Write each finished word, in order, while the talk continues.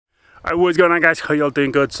What's going on, guys? Hope you're all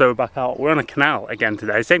doing good. So we're back out. We're on a canal again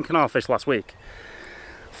today. Same canal I fished last week.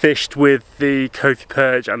 Fished with the Kofi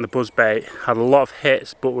perch and the buzzbait. Had a lot of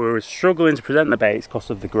hits, but we were struggling to present the baits because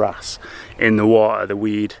of the grass in the water, the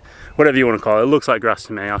weed, whatever you want to call it. It looks like grass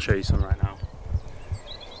to me. I'll show you some right now.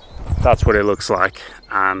 That's what it looks like.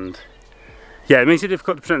 And yeah, it makes it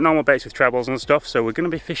difficult to present normal baits with trebles and stuff. So we're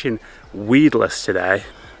going to be fishing weedless today.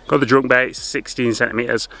 Got the drunk bait, 16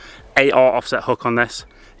 centimeters, 8/0 offset hook on this.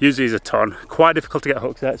 Usually is a ton. Quite difficult to get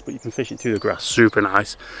hook sets, but you can fish it through the grass. Super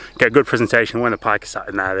nice. Get a good presentation. When the pike are sat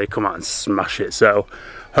in there, they come out and smash it. So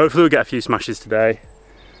hopefully we'll get a few smashes today.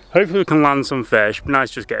 Hopefully we can land some fish. Nice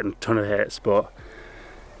just getting a ton of hits, but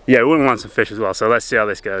yeah, we want to land some fish as well. So let's see how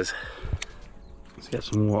this goes. Let's get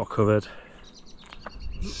some water covered.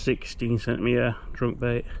 16 centimeter drunk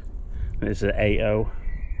bait. And it's an 8/0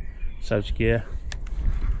 South gear.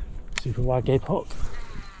 Super wide gape hook.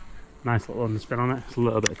 Nice little underspin on it. It's a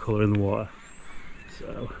little bit of colour in the water,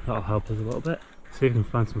 so that'll help us a little bit. See if we can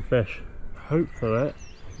find some fish. Hopefully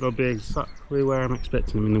they'll be exactly where I'm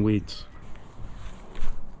expecting them, in the weeds.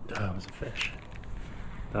 That was a fish.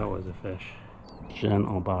 That was a fish.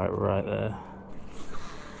 Gentle bite right there.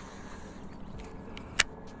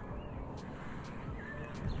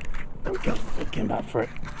 There we go. It came back for it.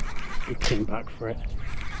 It came back for it.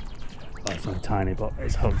 Oh, it's only tiny, but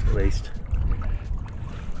it's hooked at least.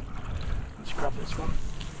 Let's grab this one.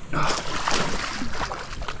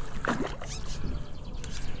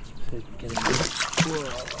 See if we can get it.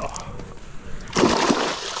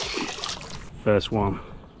 First one.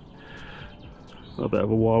 A little bit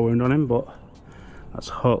of a war wound on him, but that's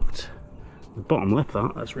hooked. The bottom lip,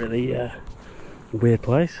 that's really a weird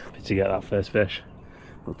place to get that first fish.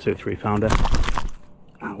 A 2 or 3 pounder.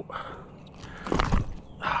 Ow.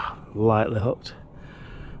 Lightly hooked.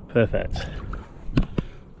 Perfect.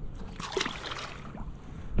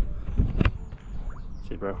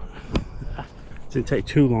 See, bro. Didn't take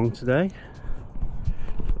too long today.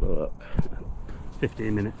 Look,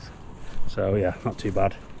 15 minutes. So yeah, not too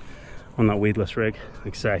bad on that weedless rig.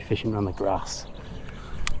 Like I say, fishing on the grass.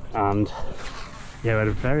 And yeah, we had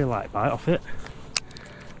a very light bite off it.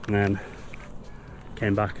 And then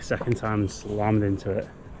came back a second time and slammed into it.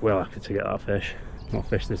 Well happy to get that fish. Not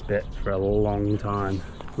fished this bit for a long time.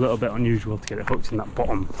 A little bit unusual to get it hooked in that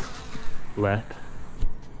bottom lip.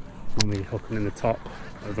 Normally hooking in the top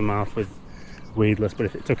of the mouth with weedless, but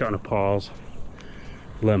if it took it on a pause,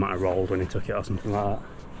 the lure might have rolled when he took it or something like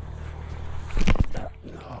that.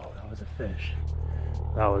 No, that was a fish.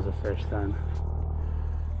 That was a fish then.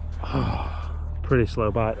 Oh, pretty slow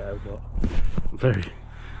bite there, but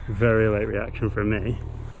very late reaction from me.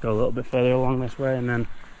 Go a little bit further along this way and then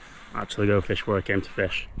actually go fish where I came to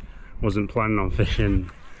fish. Wasn't planning on fishing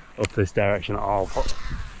up this direction at all, but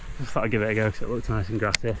just thought I'd give it a go because it looked nice and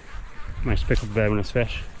grassy. Managed to pick up a very nice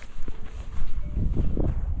fish.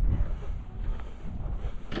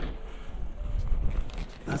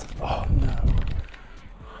 That's, oh no.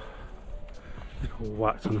 I got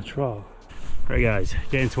whacked on the trawl. Right guys,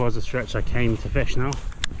 getting towards the stretch I came to fish now.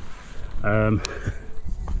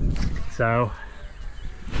 So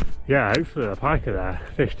yeah, hopefully the pike are there.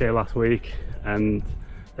 Fish day last week and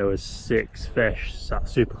there was 6 fish sat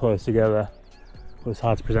super close together. It was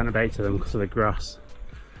hard to present a bait to them because of the grass.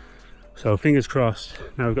 So fingers crossed,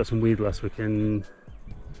 now we've got some weedless, we can,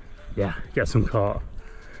 yeah, get some caught.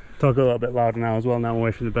 Talk a little bit louder now as well, now I'm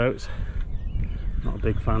away from the boats. Not a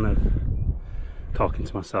big fan of talking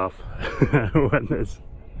to myself when there's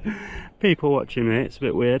people watching me, it's a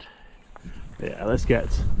bit weird. But yeah, let's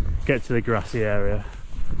get to the grassy area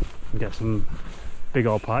and get some big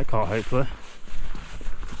old pike caught, hopefully.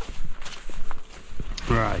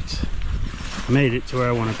 Right, I made it to where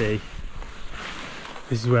I want to be.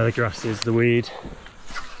 This is where the grass is, the weed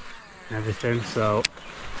and everything, so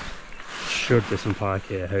should be some pike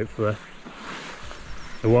here, hopefully.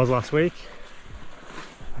 There was last week.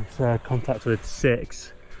 Like I said, contact with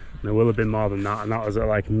 6, and there will have been more than that, and that was at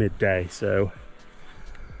like midday, so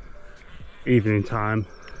evening time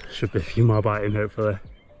should be a few more biting, hopefully.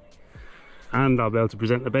 And I'll be able to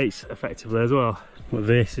present the baits effectively as well. But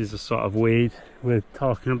this is the sort of weed we're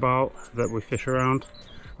talking about that we fish around.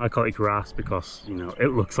 I call it grass because, you know, it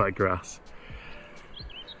looks like grass.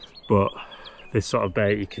 But this sort of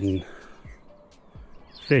bait, you can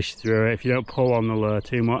fish through it if you don't pull on the lure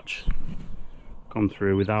too much. Come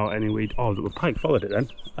through without any weed. Oh, the pike followed it then.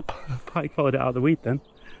 The pike followed it out of the weed then.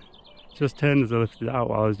 Just turned as I lifted it out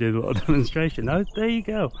while I was doing a little demonstration. Now, there you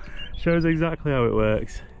go. Shows exactly how it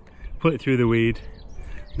works. Put it through the weed,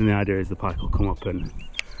 and the idea is the pike will come up and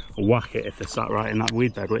whack it if they're sat right in that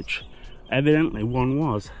weed bed, which evidently one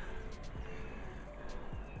was.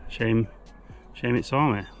 Shame it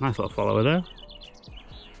saw me. Nice little follower there.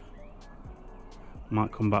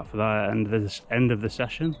 Might come back for that at end of the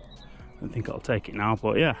session. I don't think I'll take it now,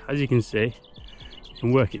 but yeah, as you can see, you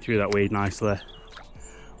can work it through that weed nicely.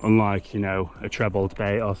 Unlike, you know, a trebled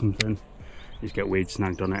bait or something, you just get weed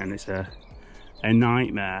snagged on it and it's a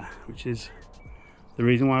nightmare, which is the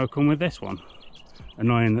reason why I come with this one.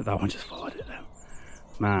 Annoying that one just followed it though.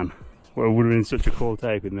 Man, well, it would have been such a cool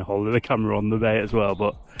take with me holding the camera on the bait as well,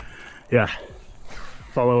 but yeah,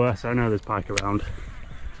 follower. So I know there's pike around.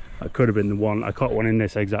 That could have been the one. I caught one in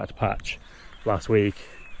this exact patch last week,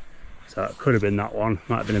 so it could have been that one.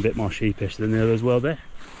 Might have been a bit more sheepish than the others will be.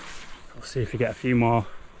 We'll see if we get a few more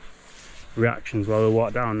reactions while we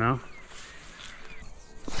walk down now.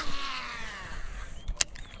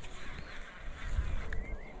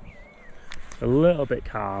 A little bit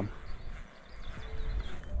calm,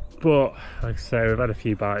 but like I say, we've had a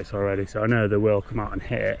few bites already, so I know they will come out and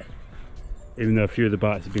hit it, even though a few of the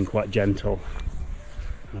bites have been quite gentle.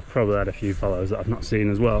 I've probably had a few follows that I've not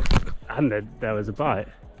seen as well, and there was a bite.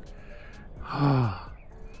 Ah,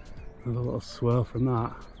 another little swirl from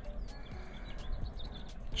that.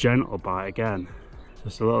 Gentle bite again,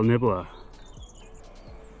 just a little nibbler.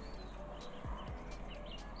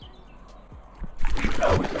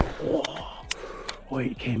 Oh,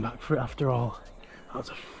 he came back for it after all. That was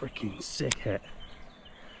a freaking sick hit.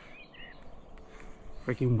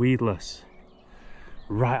 Freaking weedless.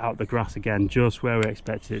 Right out the grass again, just where we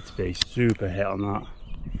expected it to be. Super hit on that.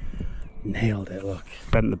 Nailed it, look.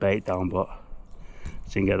 Bent the bait down, but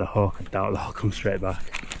didn't get the hook. I doubt that'll come straight back.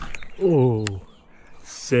 Oh,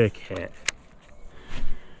 sick hit.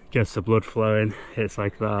 Gets the blood flowing, hits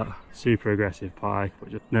like that. Super aggressive pike,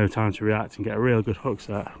 but just no time to react and get a real good hook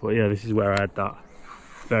set. But yeah, this is where I had that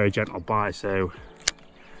very gentle bite, so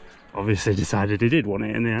obviously decided he did want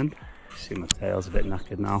it in the end. See, my tail's a bit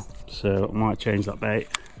knackered now, so I might change that bait.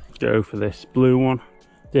 Go for this blue one.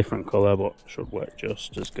 Different colour, but should work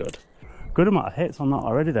just as good. Good amount of hits on that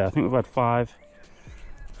already there. I think we've had five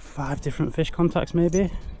different fish contacts, maybe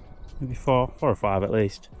four or five at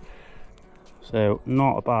least. So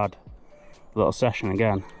not a bad little session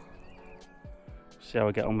again. See how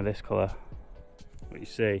we get on with this colour. What you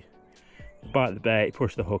see, bite the bait,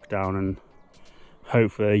 push the hook down, and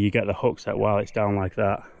hopefully you get the hook set while it's down like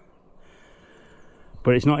that.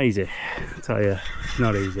 But it's not easy, I tell you, it's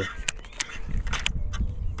not easy.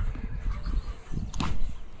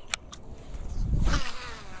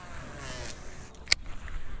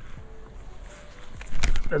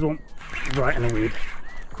 There's one right in the weed,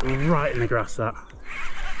 right in the grass, that.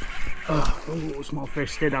 Oh, small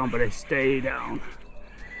fish, stay down, but they stay down.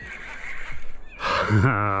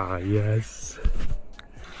 Ah, yes.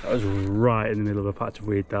 That was right in the middle of a patch of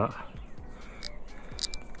weed, that.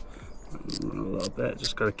 Run a little bit,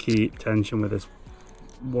 just got to keep tension with this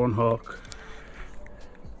one hook.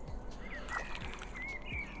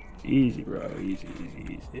 Easy, bro, easy,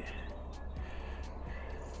 easy, easy.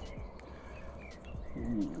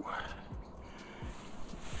 Ooh.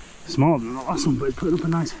 Smaller than the last one, but he's putting up a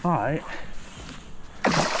nice fight.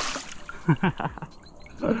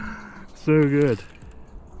 So good.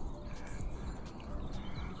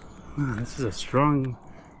 Man, this is a strong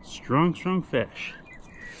fish.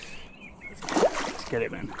 Let's get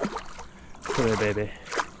it, man. Come here, baby.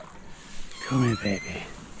 Come here, baby.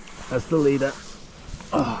 That's the leader.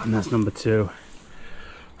 Oh, and that's number two.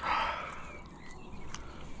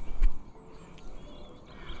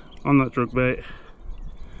 On that drug bait,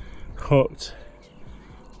 hooked.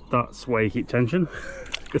 That's why you keep tension,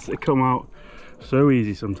 because they come out so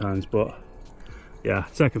easy sometimes. But yeah,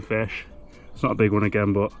 second fish. It's not a big one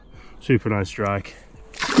again, but super nice strike.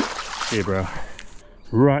 See you, bro.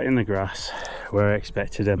 Right in the grass where I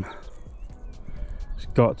expected him.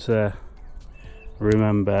 Just got to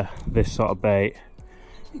remember this sort of bait.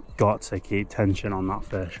 You've got to keep tension on that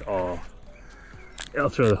fish or it'll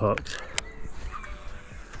throw the hooks.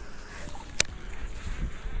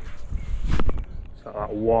 So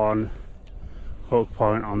that one hook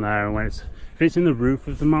point on there, and when if it's in the roof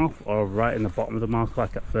of the mouth or right in the bottom of the mouth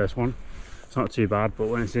like that first one, it's not too bad, but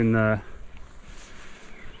when it's in the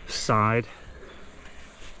side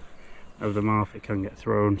of the mouth it can get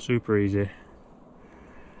thrown super easy.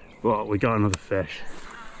 But we got another fish,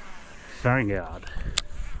 thank God.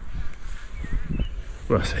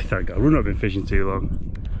 Well, I say thank God, we've not been fishing too long,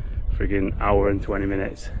 friggin' hour and 20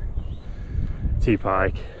 minutes.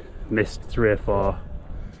 T-pike, missed 3 or 4,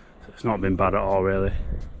 so it's not been bad at all really.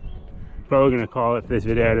 But we're going to call it for this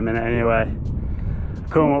video in a minute anyway.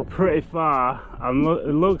 Come up pretty far, and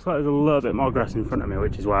it looks like there's a little bit more grass in front of me,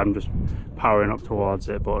 which is why I'm just powering up towards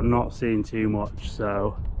it, but not seeing too much.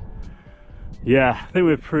 So yeah, I think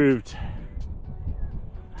we've proved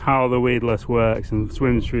how the weedless works and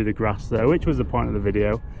swims through the grass there, which was the point of the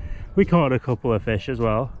video. We caught a couple of fish as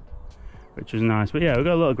well, which was nice. But yeah, we've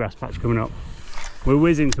got a little grass patch coming up. We're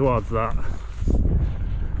whizzing towards that.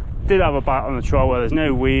 Did have a bite on the trawl where there's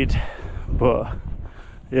no weed, but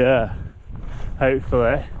yeah,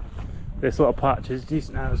 hopefully this little patch is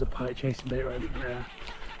decent. Now there's a pike chasing bait right in there.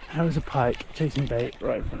 Now there's a pike chasing bait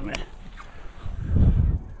right in front of me.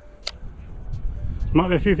 Might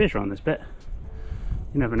be a few fish around this bit.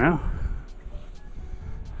 You never know.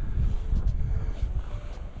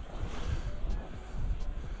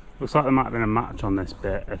 Looks like there might have been a match on this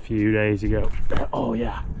bit a few days ago. Oh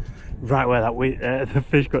yeah, right where that the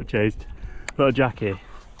fish got chased. Little Jackie.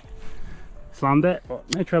 Slammed it, but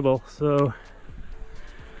no trouble. So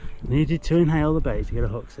needed to inhale the bait to get a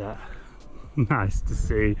hook set. Nice to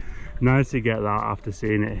see. Nice to get that after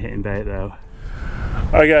seeing it hitting bait though.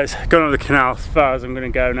 Alright guys, going over the canal as far as I'm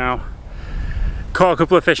going to go now. Caught a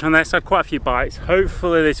couple of fish on this, had quite a few bites.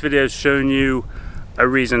 Hopefully this video has shown you a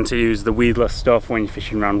reason to use the weedless stuff when you're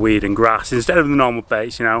fishing around weed and grass instead of the normal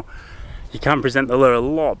baits. You know, you can present the lure a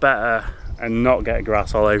lot better and not get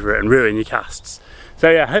grass all over it and ruin your casts. So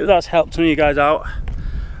yeah, I hope that's helped some of you guys out.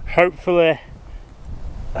 Hopefully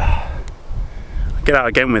I'll get out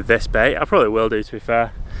again with this bait. I probably will do, to be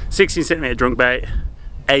fair. 16cm drunk bait,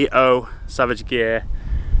 8.0 Savage Gear,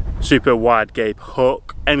 super wide gape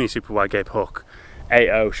hook. Any super wide gape hook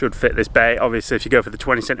 8.0 should fit this bait. Obviously if you go for the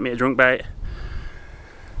 20cm drunk bait,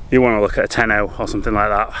 you want to look at a 10.0 or something like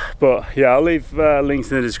that. But yeah, I'll leave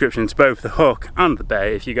links in the description to both the hook and the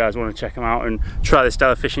bait if you guys want to check them out and try this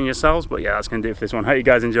style of fishing yourselves. But yeah, that's going to do it for this one. Hope you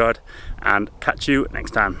guys enjoyed and catch you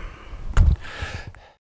next time.